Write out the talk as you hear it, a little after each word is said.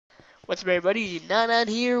What's up, everybody? Nan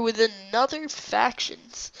here with another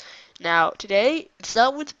Factions. Now, today, it's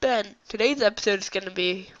not with Ben. Today's episode is going to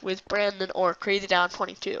be with Brandon or Crazy Down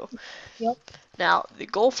 22. Yep. Now, the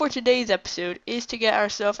goal for today's episode is to get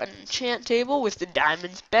ourselves an enchant table with the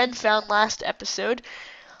diamonds Ben found last episode.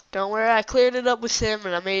 Don't worry, I cleared it up with him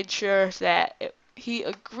and I made sure that he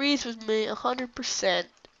agrees with me 100%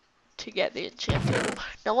 to get the enchant table.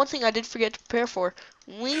 Now, one thing I did forget to prepare for,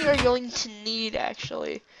 we are going to need,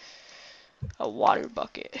 actually, a water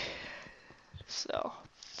bucket. So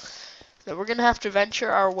we're gonna have to venture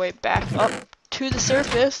our way back up to the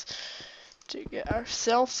surface to get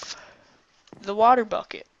ourselves the water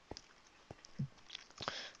bucket.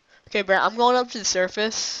 Okay, Brent, I'm going up to the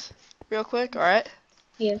surface real quick, alright?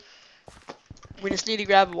 Yeah. We just need to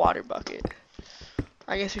grab a water bucket.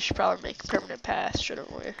 I guess we should probably make a permanent pass, shouldn't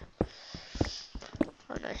we?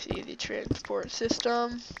 Our nice easy transport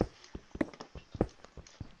system.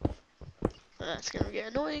 That's gonna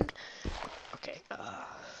get annoying. Okay,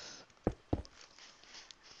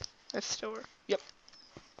 that's still work. Yep.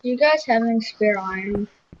 Do you guys have any spare iron?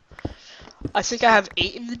 I think I have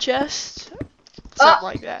 8 in the chest. Something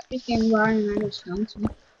like that. Speaking of iron, I just found some.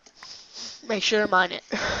 Make sure to mine it.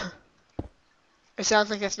 It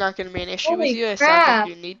sounds like that's not gonna be an issue with Holy you. It crap. sounds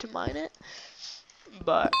like you need to mine it.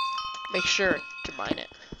 But make sure to mine it.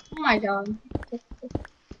 Oh my god.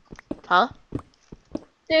 Huh?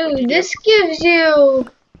 Dude, this gives you,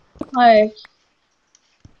 like,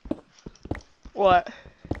 What?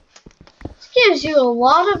 this gives you a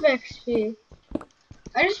lot of XP.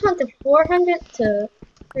 I just went to 400 to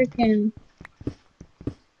freaking,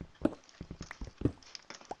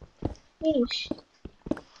 yeesh.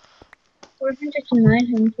 400 to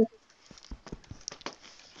 900.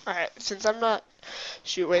 Alright, since I'm not...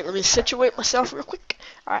 Shoot, wait, let me situate myself real quick.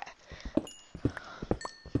 Alright.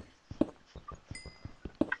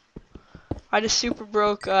 I just super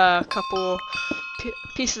broke a couple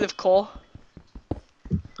pieces of coal.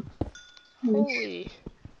 Holy.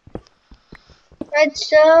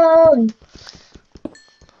 Redstone!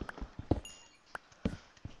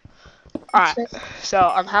 Alright, so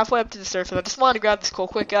I'm halfway up to the surface. I just wanted to grab this coal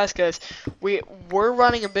quick, guys, because we're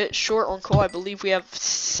running a bit short on coal. I believe we have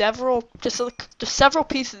several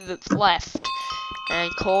pieces that's left.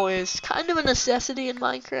 And coal is kind of a necessity in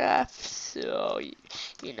Minecraft, so,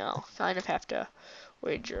 you know, kind of have to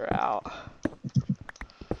wager out.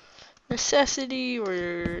 Necessity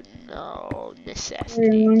or no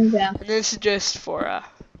necessity. And this is just for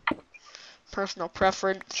personal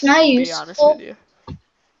preference, Can I use be honest coal? with you.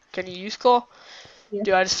 Can you use coal? Yeah.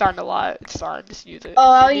 Dude, I just found a lot. It's fine, just use it.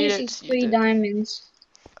 Oh, I'll If you need use it, these 3 use it. diamonds.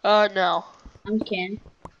 No. I'm kidding.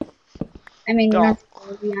 I mean, Don't.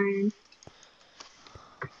 not the iron.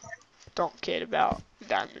 Don't kid about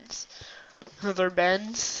diamonds. Those are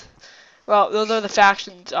Ben's. Well, those are the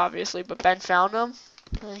factions, obviously, but Ben found them.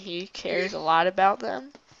 And he cares a lot about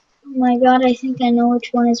them. Oh my god, I think I know which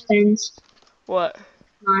one is Ben's. What?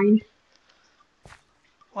 Mine.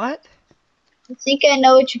 What? I think I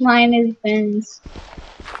know which mine is Ben's.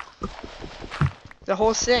 The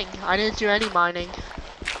whole thing. I didn't do any mining.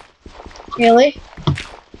 Really?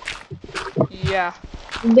 Yeah.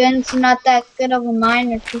 Ben's not that good of a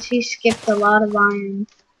miner because he skipped a lot of iron.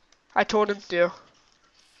 I told him to.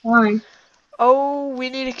 Why? Oh,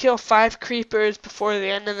 we need to kill 5 creepers before the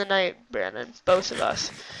end of the night, Brandon. Both of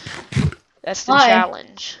us. That's the Why?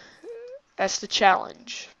 challenge. That's the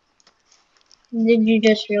challenge. Did you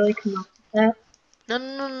just really come up with that?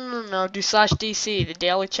 No. Do /DC, the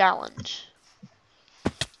daily challenge.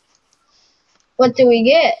 What do we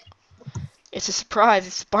get? It's a surprise.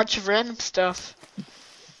 It's a bunch of random stuff.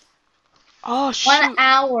 Oh, shoot. 1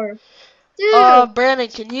 hour. Dude, Brandon,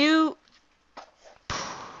 can you...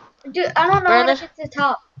 dude, I don't know Brandon? how to get to the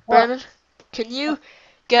top. What? Brandon, can you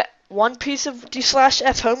get 1 piece of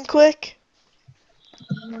D/F home quick?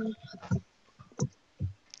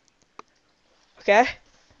 Okay?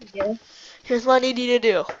 Yeah. Here's what I need you to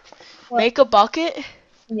do. What? Make a bucket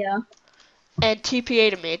Yeah. and TPA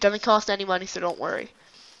to me. It doesn't cost any money, so don't worry.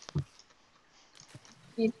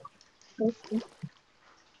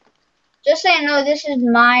 Just so you know, this is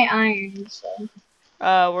my iron, so.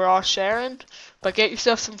 We're all sharing, but get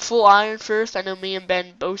yourself some full iron first. I know me and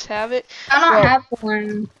Ben both have it. I don't Well, have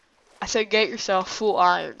one. I said get yourself full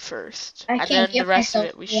iron first, I and can't then get the rest of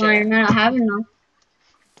myself it we full iron. share. I don't have enough.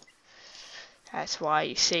 That's why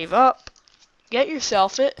you save up, get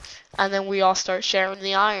yourself it, and then we all start sharing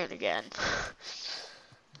the iron again.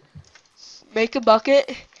 Make a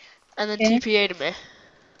bucket, and then Okay. TPA to me.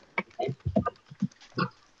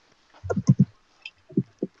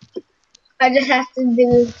 I just have to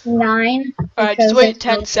do 9 Alright, just because wait there's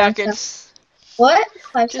 10 no counter. seconds. What?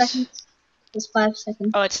 5 Just, seconds? It's 5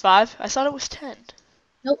 seconds. oh, it's 5? I thought it was 10.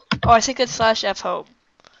 Nope. Oh, I think it's slash F home.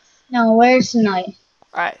 No, where's night?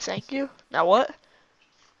 Alright, thank you. Now what?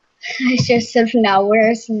 I just said now,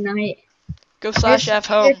 where's night? Go slash There's F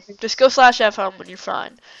home. characters. Just go slash F home when you're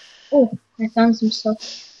fine. Oh, I found some stuff.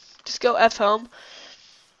 Just go F home.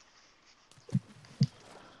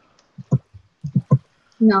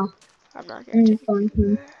 No, I'm not gonna take going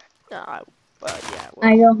home. no, yeah,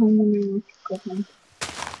 I well. go home when I want to go home.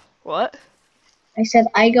 What? I said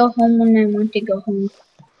I go home when I want to go home.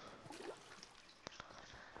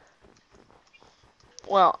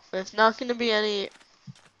 Well, there's not gonna be any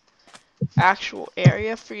actual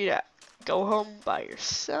area for you to go home by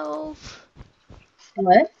yourself.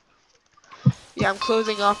 What? Yeah, I'm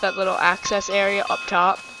closing off that little access area up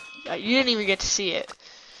top. You didn't even get to see it.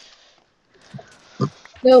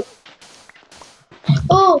 Nope.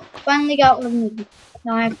 Oh, finally got one of them.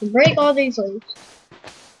 Now I have to break all these leaves.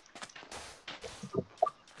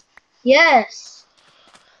 Yes.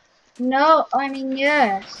 No, I mean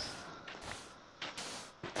yes.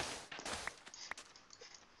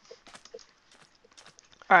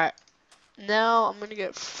 Alright, now I'm gonna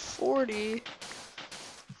get 40,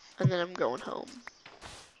 and then I'm going home.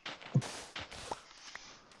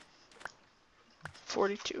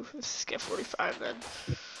 42, let's get 45 then.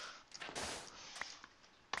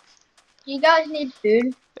 You guys need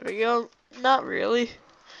food. There we go. Not really.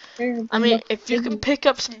 There's I mean, if you can pick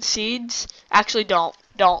up some seeds, actually don't.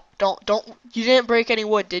 You didn't break any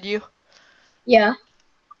wood, did you? Yeah,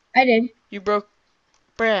 I did. You broke,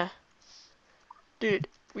 bruh. Dude,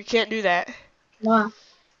 we can't do that. Wow.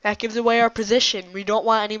 That gives away our position. We don't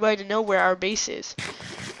want anybody to know where our base is.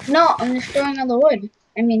 No, I'm destroying all the wood.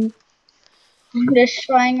 I mean, I'm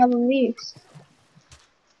destroying all the leaves.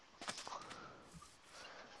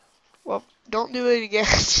 Well, don't do it again.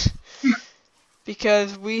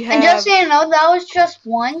 Because we have... And just so you know, that was just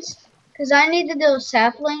once. Because I needed those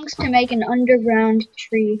saplings to make an underground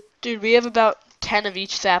tree. Dude, we have about 10 of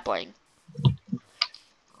each sapling.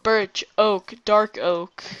 Birch, oak, dark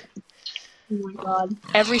oak. Oh my god.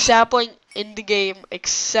 Every sapling in the game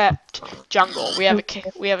except jungle. We have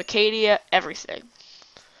acacia, everything.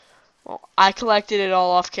 Well, I collected it all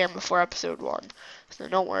off camera before episode 1, so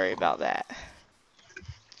don't worry about that.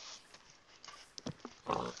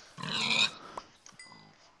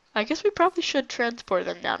 I guess we probably should transport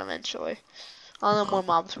them down eventually. I don't know, more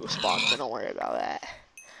mobs will spawn, so don't worry about that.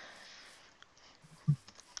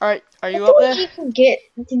 Alright, are you up there? You can get.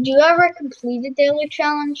 Did you ever complete a daily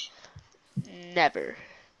challenge? Never.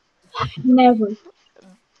 Never.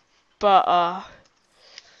 But,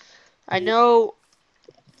 I know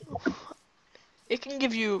it can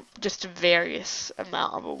give you just a various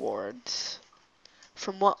amount of awards.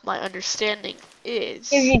 From what my understanding is.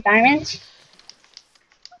 Gives you diamonds?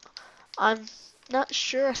 I'm not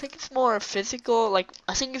sure. I think it's more physical. Like,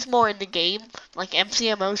 I think it's more in the game. Like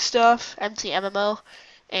MCMO stuff. MCMMO.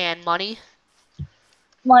 And money.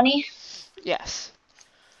 Money? Yes.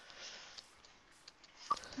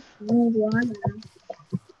 How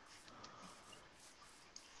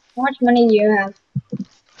much money do you have?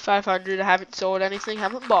 500. I haven't sold anything.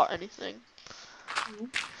 Haven't bought anything.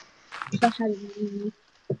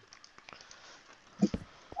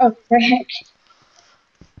 Oh, frick.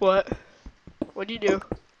 What? What'd you do?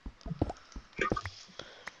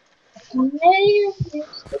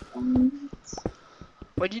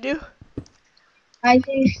 What'd you do? I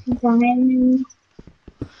used diamonds.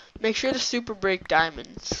 Make sure to super break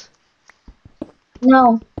diamonds.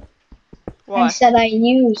 No, Why? I said I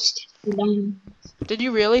used diamonds. Did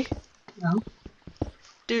you really? No.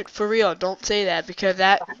 Dude, for real, don't say that because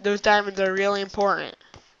those diamonds are really important.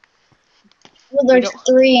 Well, there's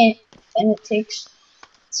 3 and it takes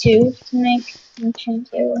 2 to make an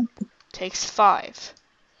enchant table. Takes 5.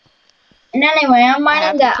 And anyway, I'm I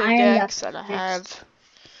have mining the that iron pickaxe and I have...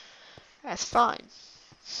 That's fine.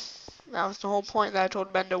 That was the whole point that I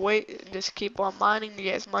told Ben to wait and just keep on mining to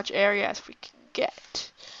get as much area as we can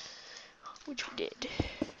get. Which we did.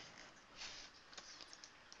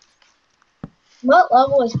 What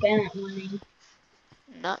level is Ben at mining?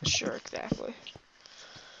 Not sure exactly.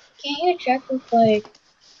 Can't you check with, like...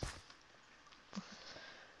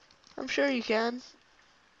 I'm sure you can.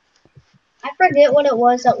 I forget what it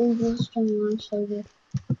was that we used on the last server.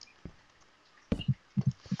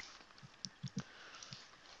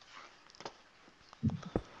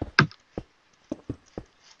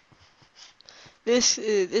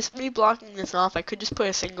 This me blocking this off, I could just put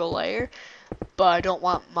a single layer, but I don't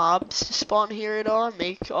want mobs to spawn here at all and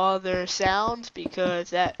make all their sounds because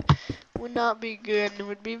that would not be good and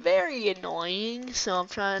would be very annoying, so I'm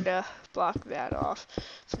trying to block that off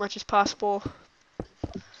as much as possible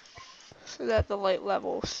so that the light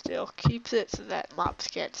level still keeps it so that mobs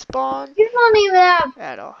can't spawn You don't even have.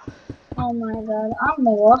 at all. Oh my god, I'm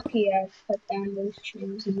lucky I put down those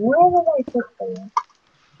trees. Where did I put them?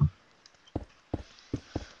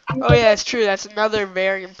 Oh yeah, it's true. That's another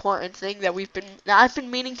very important thing that I've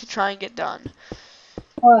been meaning to try and get done.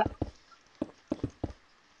 What?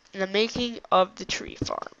 The making of the tree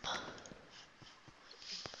farm.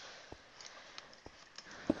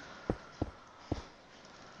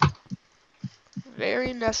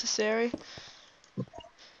 Very necessary.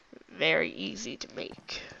 Very easy to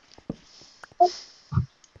make.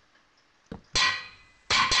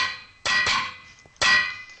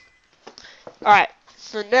 Alright,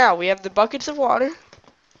 so now we have the buckets of water.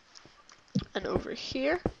 And over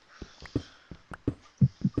here,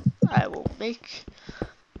 I will make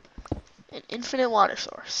an infinite water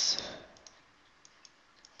source.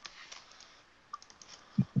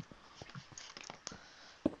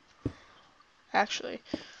 Actually,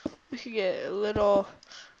 we could get a little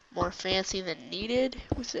more fancy than needed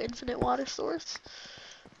with the infinite water source.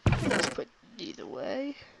 Let's put these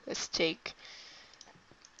away. Let's take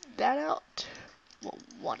that out. Well,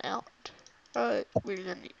 one out. We're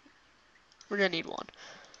gonna need one.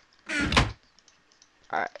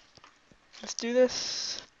 Alright. Let's do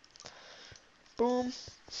this. Boom.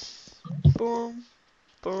 Boom.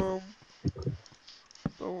 Boom.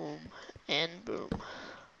 Boom. And boom.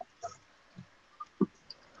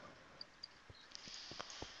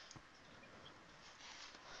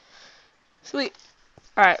 Sweet.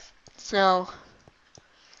 Alright. So,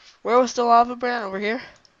 where was the lava brand? Over here?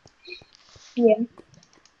 Yeah.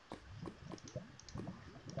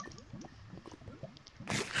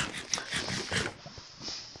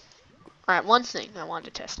 Alright, one thing I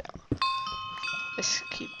wanted to test out. Let's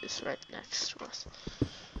keep this right next to us.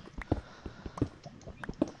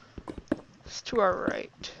 It's to our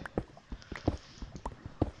right.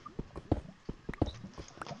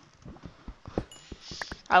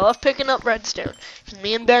 I love picking up redstone.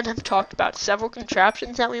 Me and Ben have talked about several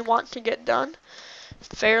contraptions that we want to get done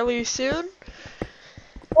fairly soon.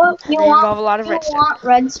 Well, And they involve a lot of you redstone. want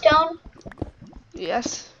redstone?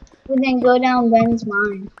 Yes. We then go down Ben's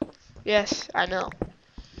mine. Yes, I know.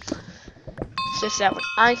 It's just that when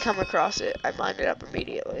I come across it, I mine it up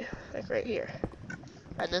immediately. Like right here.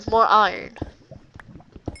 And there's more iron.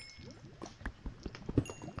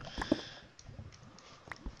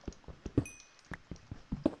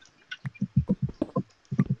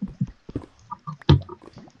 I'm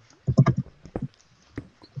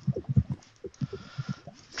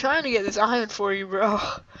trying to get this iron for you, bro.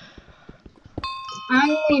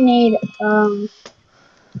 I only need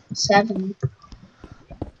 7.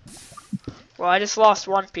 Well, I just lost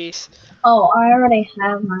one piece. Oh, I already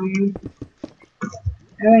have iron.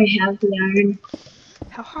 I already have the iron.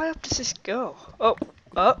 How high up does this go? Oh,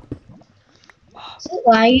 up. Is it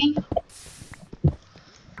lagging?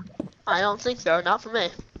 I don't think so. Not for me.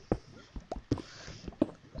 Oh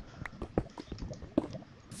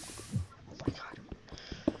my god.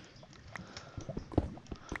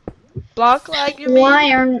 Block lag, you mean?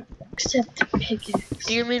 Why aren't except the pickaxe?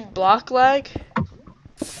 Do you mean block lag?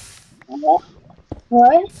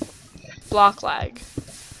 What? Block lag.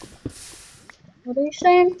 What are you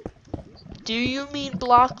saying? Do you mean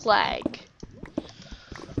block lag?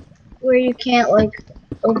 Where you can't like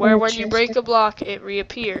open Where the when you chest break a block, it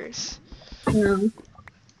reappears. No.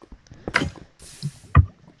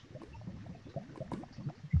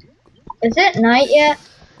 Is it night yet?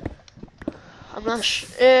 I'm not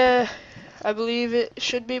sure. I believe it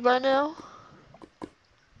should be by now.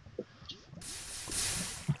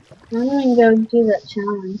 I'm gonna go do that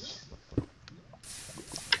challenge.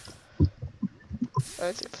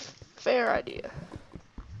 That's a fair idea.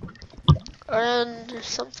 And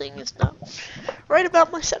something is not right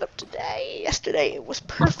about my setup today. Yesterday it was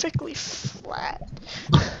perfectly flat.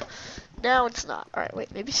 Now it's not. Alright,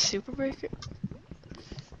 wait, maybe super breaker?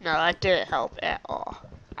 No, that didn't help at all.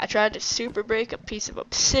 I tried to super break a piece of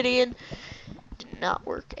obsidian. Did not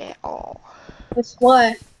work at all. With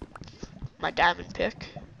what? My diamond pick.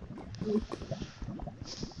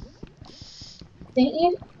 Didn't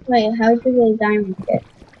you? Wait, how did you diamond pick?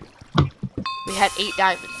 We had 8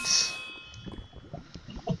 diamonds.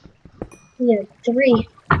 We had 3.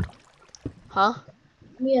 Huh?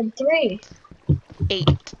 We had 3.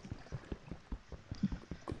 8.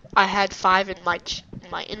 I had 5 in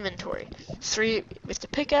my inventory. 3 with the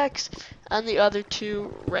pickaxe, and the other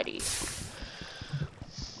 2 ready.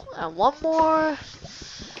 And one more,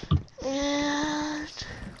 and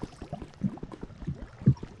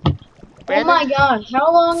Oh Brandon, my god,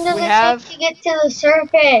 how long does we it take have, to get to the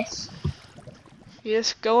surface? you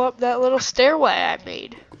just go up that little stairway I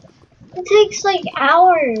made. It takes like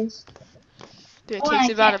hours. Dude, it Oh, takes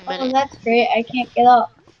I about can't. a Oh, minute. that's great. I can't get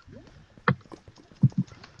up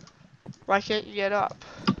Why can't you get up?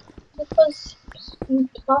 because you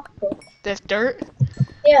blocked it. There's dirt?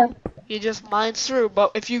 Yeah. You just mine through,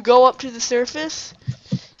 but if you go up to the surface,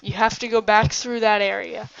 you have to go back through that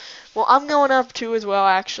area. Well, I'm going up too as well,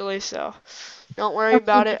 actually, so don't worry I'll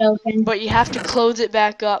about keep it it. open. But you have to close it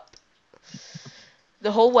back up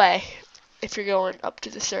the whole way if you're going up to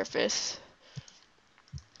the surface.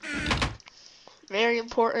 Very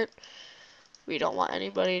important. We don't want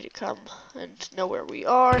anybody to come and know where we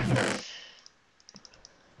are.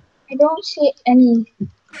 I don't see any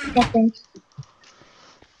weapons.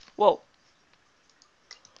 Whoa.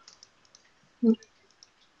 Hmm.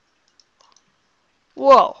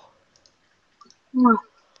 Whoa. Come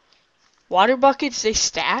Water buckets, they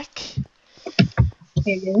stack?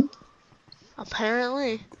 They do.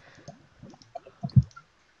 Apparently.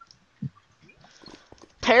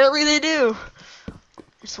 Apparently they do.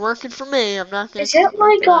 It's working for me. I'm not Is it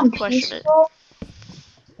like gonna question it. peaceful?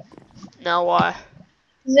 Now why?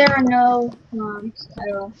 There are no mobs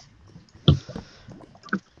at all.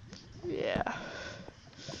 Yeah.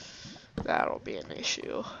 That'll be an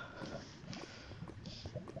issue.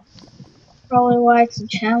 Probably why it's a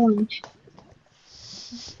challenge.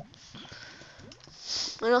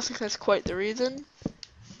 I don't think that's quite the reason.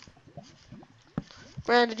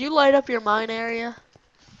 Brandon, did you light up your mine area?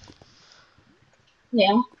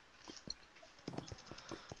 Yeah.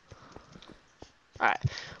 Alright.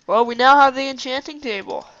 Well, we now have the enchanting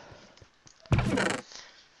table.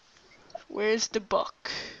 Where's the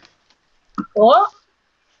book? What?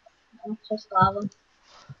 Oh, it's just lava.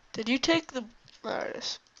 Did you take the... There it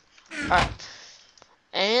is. Alright.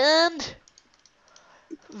 And...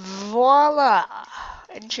 Voila!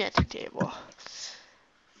 Enchanting table.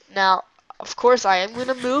 Now, of course, I am going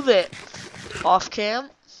to move it off cam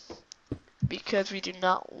because we do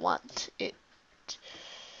not want it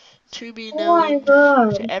to be Oh my known to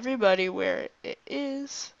god. everybody where it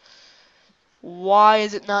is. Why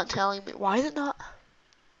is it not telling me? Why is it not?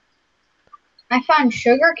 I found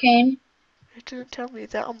sugar cane. It didn't tell me.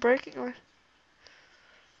 Is that unbreaking or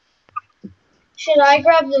Should I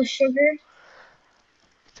grab the sugar?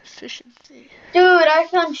 efficiency? Dude, I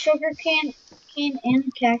found sugar cane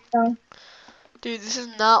and cacti. Dude, this is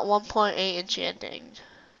not 1.8 enchanting.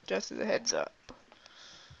 Just as a heads up.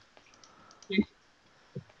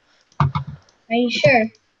 Are you sure?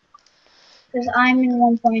 Because I'm in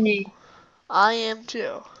 1.8. I am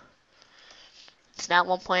too. It's not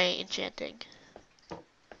 1.8 enchanting.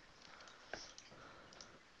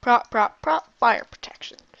 Prop, fire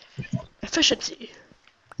protection. Efficiency.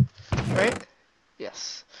 Right?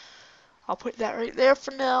 Yes. I'll put that right there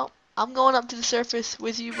for now. I'm going up to the surface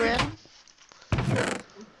with you, Brandon.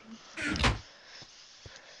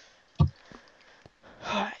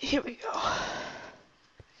 Alright, here we go.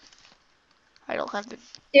 I don't have the...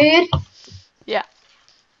 Dude, Yeah.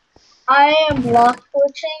 I am block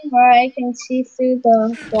glitching where I can see through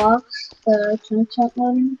the blocks, the enchantment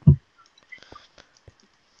loading.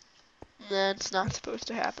 That's not supposed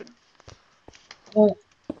to happen. Well,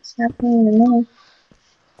 it's happening to me.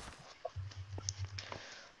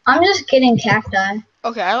 I'm just getting cacti.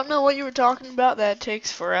 Okay, I don't know what you were talking about that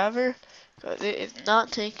takes forever, but it is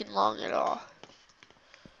not taking long at all.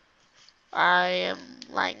 I am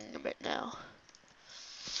lagging a bit now.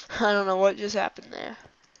 I don't know what just happened there.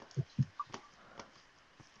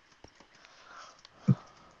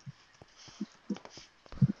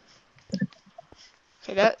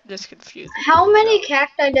 Okay, that just confused me. How many So,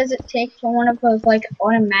 cacti does it take for one of those like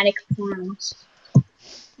automatic farms?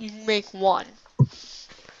 you can make one.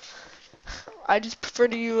 I just prefer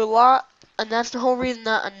to you a lot, and that's the whole reason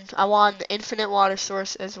that I want the infinite water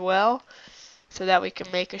source as well, so that we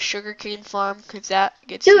can make a sugarcane farm, because that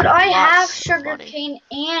gets Dude, you I have lots of sugar money. cane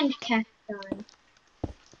and cacti.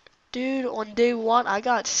 Dude, on day one, I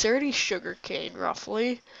got 30 sugarcane,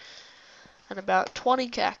 roughly, and about 20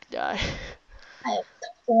 cacti. I have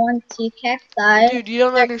 20 cacti. Dude, you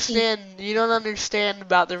don't 13. understand. You don't understand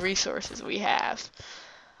about the resources we have.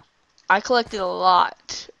 I collected a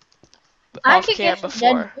lot I off could get cam some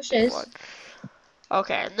dead before day bushes. one.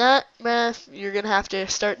 Okay, and that math you're gonna have to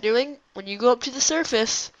start doing when you go up to the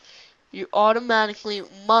surface. You automatically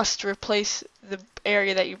must replace the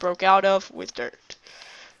area that you broke out of with dirt.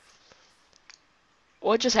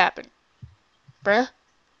 What just happened, bruh?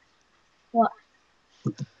 What?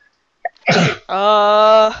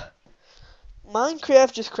 Uh,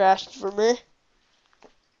 Minecraft just crashed for me.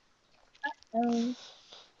 Um,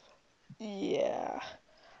 Yeah.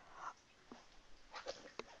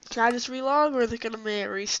 Can I just relog, or is it gonna make a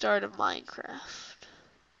restart of Minecraft?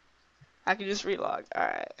 I can just relog.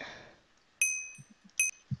 Alright.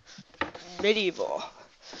 Medieval.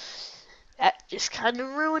 That just kind of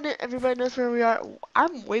ruined it. Everybody knows where we are.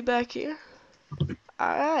 I'm way back here.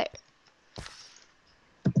 Alright.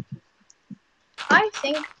 I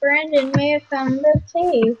think Brandon may have found a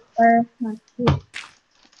cave, or not cave,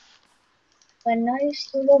 a nice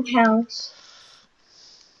little house.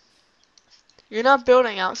 You're not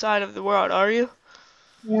building outside of the world, are you?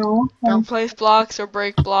 No, Don't place blocks or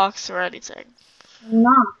break blocks or anything. I'm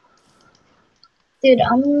not. Dude,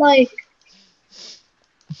 I'm like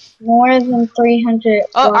more than 300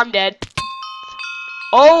 Oh, blocks. I'm dead.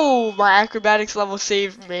 Oh, my acrobatics level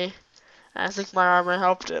saved me. I think my armor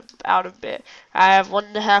helped it out a bit. I have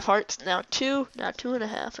 1.5 hearts, now 2, now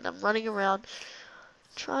 2.5, and I'm running around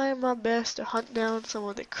trying my best to hunt down some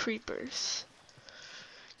of the creepers.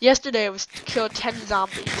 Yesterday I was to kill 10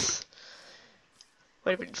 zombies.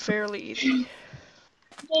 Would have been fairly easy.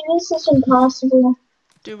 Dude, this is impossible.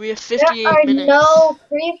 Dude, we have There 58 are minutes. no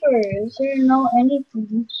creepers. There are no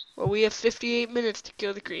anything. Well, we have 58 minutes to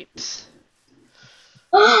kill the creeps.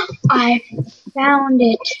 I found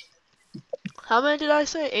it. How many did I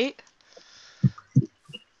say? 8?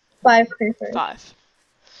 5 creepers. 5.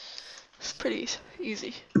 It's pretty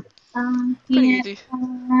easy. I Pretty can't easy.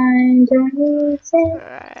 find anything.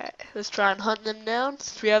 Alright, let's try and hunt them down.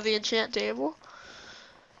 Since we have the enchant table.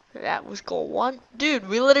 That was goal 1. Dude,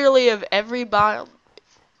 we literally have every biome.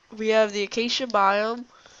 We have the acacia biome,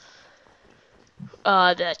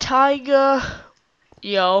 the taiga,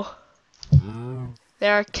 yo.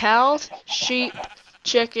 There are cows, sheep,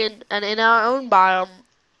 chicken, and in our own biome,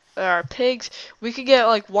 there are pigs. We could get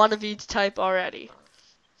like one of each type already.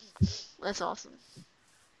 That's awesome.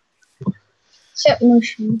 Except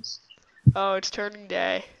mushrooms. Oh, it's turning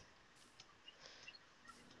day.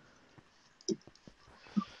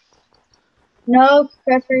 No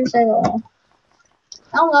creepers at all.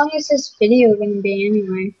 How long is this video gonna be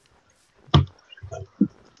anyway?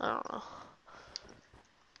 I don't know.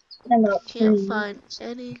 It's been about Can't 20 find minutes.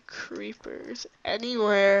 any creepers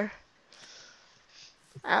anywhere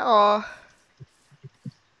at all.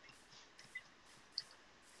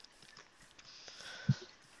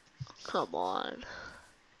 Come on.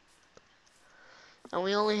 And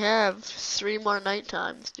we only have 3 more night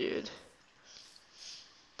times, dude.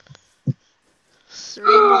 3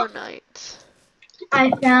 more nights. I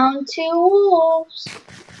found 2 wolves.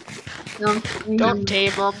 No, Don't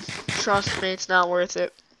tame them. Trust me, it's not worth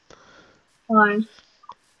it. why?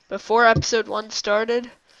 Before episode 1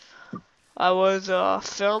 started, I was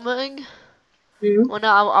filming. Hmm? Well,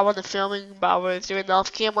 no, I wasn't filming, but I was doing the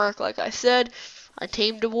off-cam work, like I said. I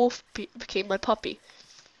tamed a wolf, became my puppy.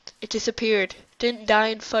 It disappeared. Didn't die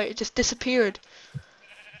in fight, it just disappeared.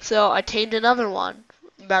 So I tamed another one,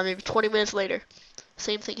 about maybe 20 minutes later.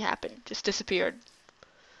 Same thing happened, just disappeared.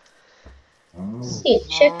 See a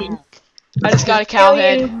chicken. I just got a cow Kill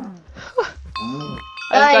head. you.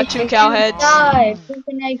 I just Die, got 2 cow chicken. heads. Die. Poop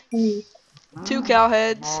an egg for me. 2 cow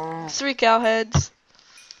heads. 3 cow heads.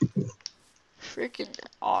 Freaking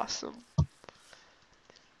awesome.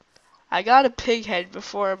 I got a pig head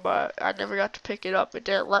before, but I never got to pick it up. It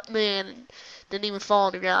didn't let me in, and didn't even fall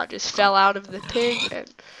on the ground. It just fell out of the pig,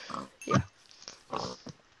 and yeah.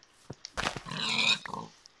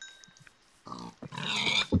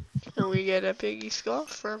 Can we get a piggy skull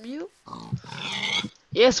from you?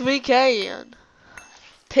 Yes, we can.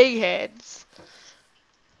 Pig heads.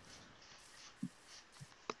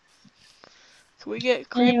 Can we get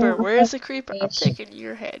creeper? Anyone Where's the creeper? I'm face? taking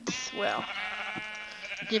your heads. Well,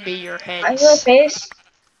 give me your Are you a heads. face?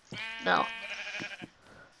 No,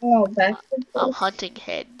 No, back to I'm face. hunting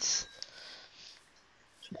heads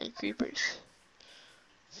and creepers.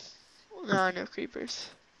 There are no creepers.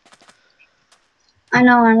 I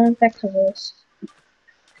know, I went back to this.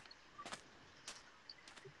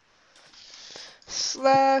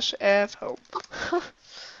 Slash F home.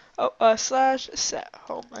 Oh, slash set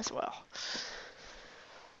home as well.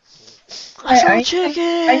 I Wait, saw are a you,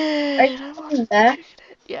 chicken! are you I want coming a back? chicken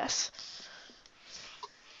head. Yes.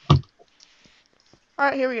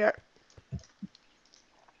 Alright, here we are.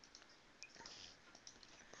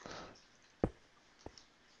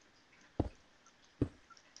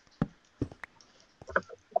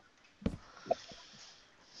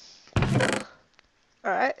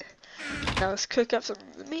 Alright. Now let's cook up some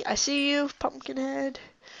meat. I see you, pumpkin head.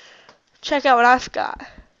 Check out what I've got.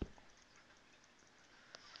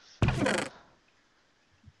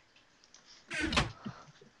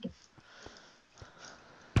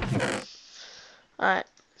 Alright,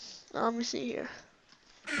 now let me see here.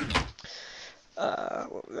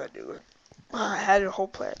 What was I doing? I had a whole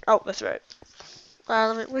plan. Oh, that's right.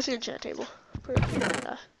 Where's the enchant table? Put it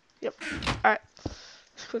here. Yep. Alright.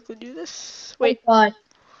 Let's quickly do this. Oh Wait. god.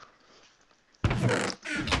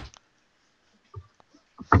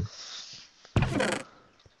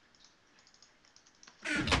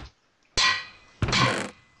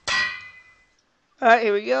 Alright,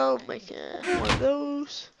 here we go. Making one of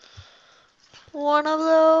those. One of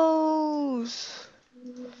those.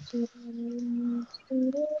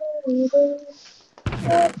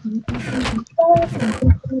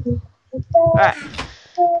 Alright.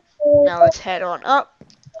 Now let's head on up.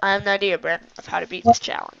 I have an idea, Brent, of how to beat this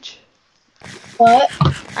challenge. What?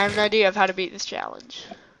 I have an idea of how to beat this challenge.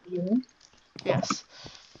 You? Yes.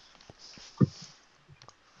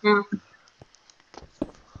 No.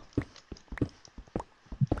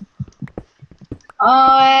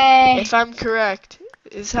 Oh, If I'm correct,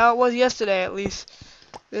 is how it was yesterday at least.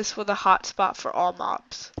 This was a hot spot for all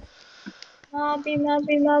mobs. Mobby.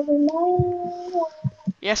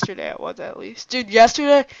 Yesterday it was at least. Dude,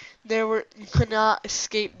 yesterday you could not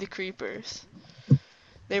escape the creepers.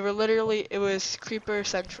 They were literally, it was creeper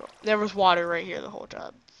central. There was water right here the whole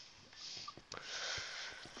time.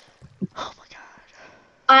 Oh my god.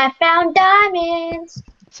 I found diamonds.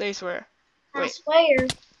 Say swear. I Wait, swear.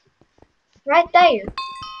 Right there.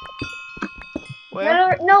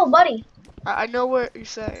 where? No, buddy. I know what you're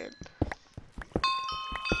saying.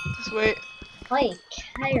 Just wait. Wait,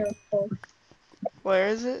 careful. Where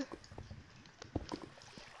is it?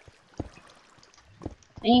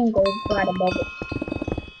 Ain't gold right above it.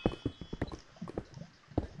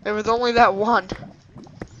 There was only that one.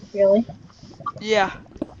 Really? Yeah.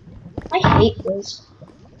 I hate this.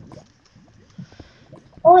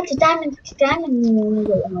 Oh, it's a diamond. It's a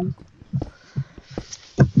diamond.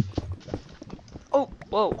 Oh,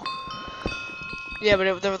 whoa. Yeah,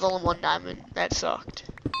 but there was only one diamond. That sucked.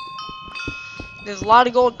 There's a lot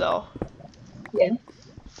of gold though. Yeah. And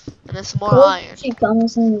there's some more Gold iron. she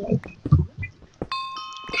comes in like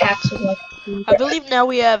packs of like. I believe now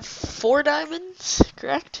we have 4 diamonds,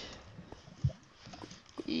 correct?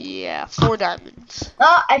 Yeah, 4 diamonds.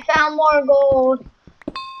 Oh, I found more gold.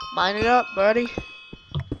 Mine it up, buddy.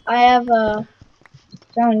 I have a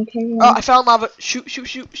diamond pig. Oh, I found lava. Shoot.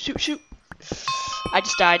 I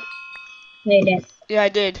just died. No, you didn't. Yeah, I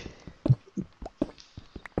did.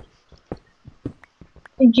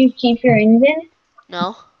 Did you keep your engine?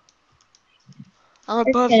 No. I'm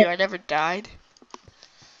above you. I never died.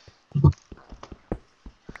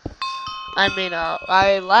 I mean,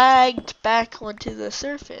 I lagged back onto the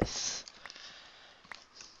surface.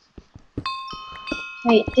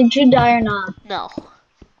 Wait, did you die or not? No.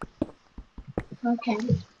 Okay.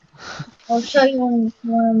 I'll show you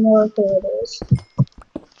when more gold is.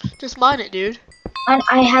 Just mine it, dude. And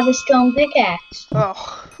I have a stone pickaxe.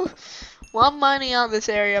 Oh. Well, I'm mining out this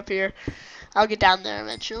area up here. I'll get down there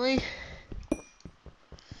eventually.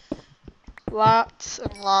 Lots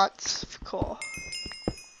and lots of coal.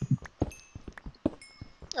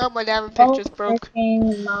 Oh, my diamond pick just broke.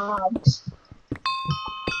 Freaking mobs.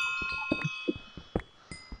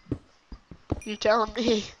 You telling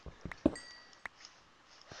me?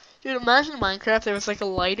 Dude, imagine in Minecraft there was like a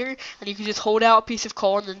lighter and you could just hold out a piece of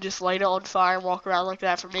coal and then just light it on fire and walk around like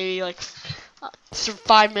that for maybe like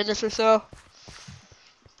 5 minutes or so.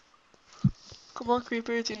 Come on,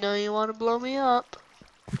 creepers, you know you want to blow me up.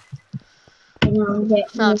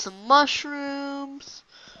 Found some mushrooms.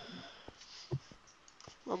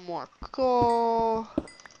 One more coal.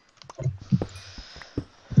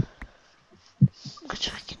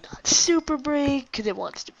 Which I cannot super break because it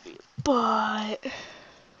wants to be a butt.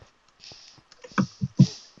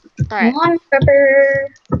 Alright. Come on, Pepper.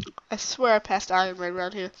 I swear I passed iron right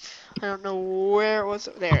around here. I don't know where it was.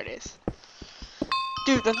 There it is.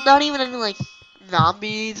 Dude, there's not even any like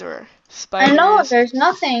zombies or spiders. I know, there's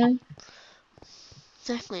nothing.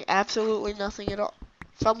 Exactly, absolutely nothing at all.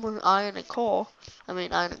 Some with iron and coal. I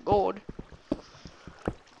mean iron and gold.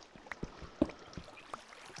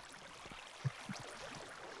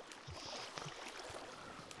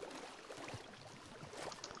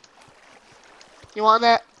 You want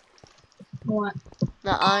that? What?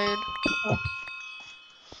 The iron?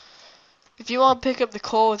 If you want to pick up the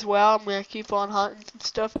coal as well, I'm going to keep on hunting some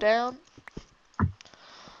stuff down.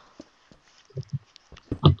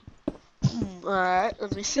 Alright,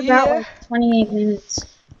 let me see About here. like 28 minutes.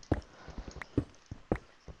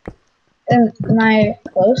 Am I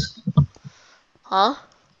close? Huh?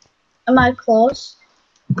 Am I close?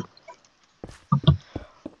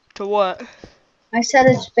 To what? I said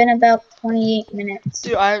it's been about 28 minutes.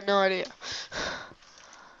 Dude, I have no idea.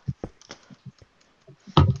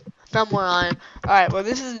 Found more iron. Alright, well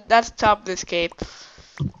that's the top of this cave.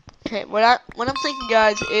 Okay, what I'm thinking,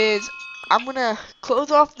 guys, is I'm gonna close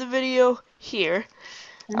off the video here.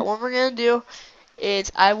 And what we're gonna do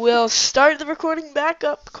is I will start the recording back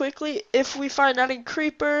up quickly if we find any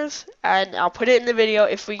creepers, and I'll put it in the video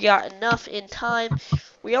if we got enough in time.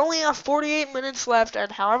 We only have 48 minutes left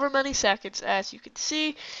and however many seconds, as you can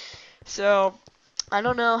see. So I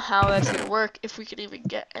don't know how that's gonna work, if we can even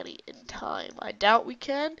get any in time. I doubt we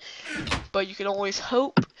can, but you can always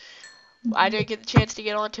hope. I didn't get the chance to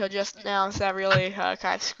get on till just now, so that really kind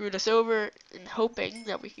of screwed us over in hoping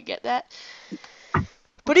that we could get that.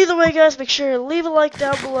 But either way, guys, make sure to leave a like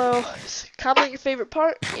down below, comment your favorite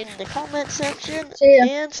part in the comment section, See ya.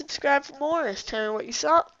 and subscribe for more. Tell me what you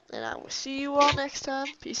saw, and I will see you all next time.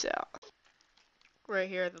 Peace out. Right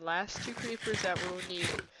here are the last 2 creepers that we'll need.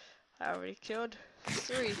 I already killed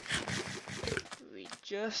 3. We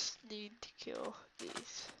just need to kill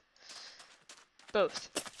these.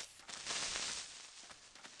 Both.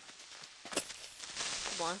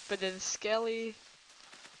 Come on, but then Skelly.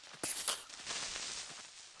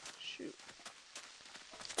 Shoot.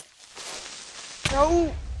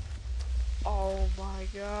 No! Oh my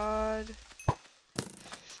god.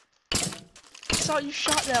 I saw you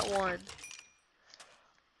shot that one.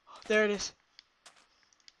 There it is.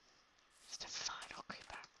 It's the final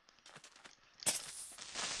creeper.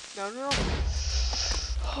 No, no, no.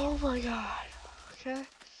 Oh my god. Okay.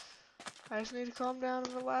 I just need to calm down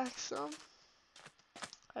and relax some.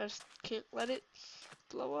 I just can't let it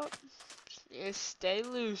blow up. Just need to stay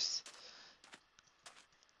loose.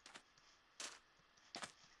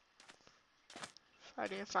 I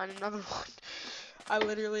need to find another one. I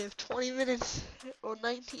literally have 20 minutes or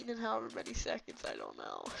 19 and however many seconds, I don't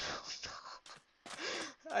know.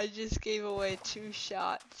 I just gave away 2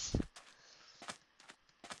 shots.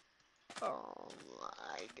 Oh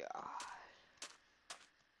my god.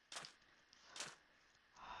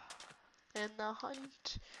 And the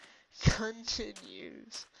hunt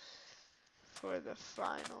continues for the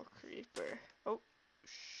final creeper. Oh,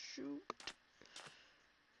 shoot.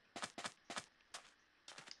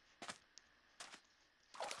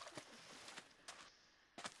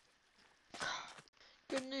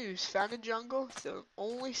 Good news, found a jungle. It's the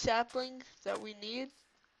only sapling that we need.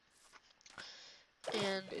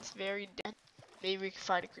 And it's very dense. Maybe we can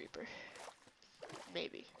find a creeper.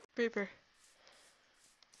 Maybe. Creeper.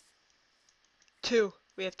 2.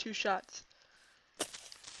 We have 2 shots.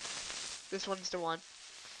 This one's the one.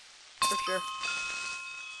 For sure.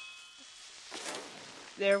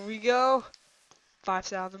 There we go.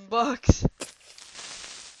 5,000 bucks.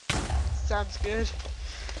 Sounds good.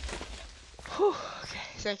 Whew. Okay,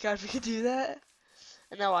 thank God we could do that.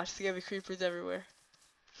 And now watch, there's gonna be creepers everywhere.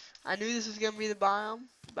 I knew this was gonna be the biome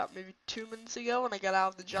about maybe 2 minutes ago when I got out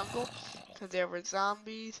of the jungle, because there were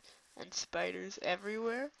zombies and spiders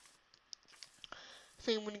everywhere. I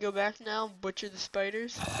think I'm gonna go back now, butcher the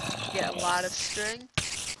spiders, get a lot of string,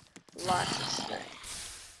 lots of string,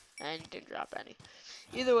 and didn't drop any.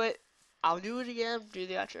 Either way, I'll do it again, do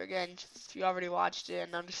the outro again. If you already watched it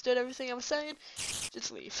and understood everything I was saying,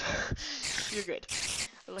 just leave. You're good.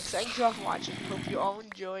 Look, thank you all for watching. Hope you all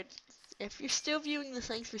enjoyed. If you're still viewing this,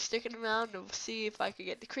 thanks for sticking around, and we'll see if I could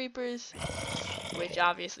get the creepers, which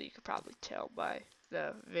obviously you could probably tell by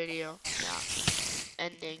the video not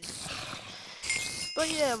ending. But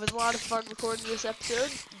yeah, it was a lot of fun recording this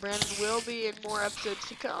episode. Brandon will be in more episodes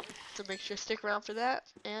to come, so make sure to stick around for that,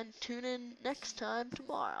 and tune in next time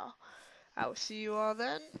tomorrow. I will see you all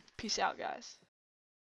then. Peace out, guys.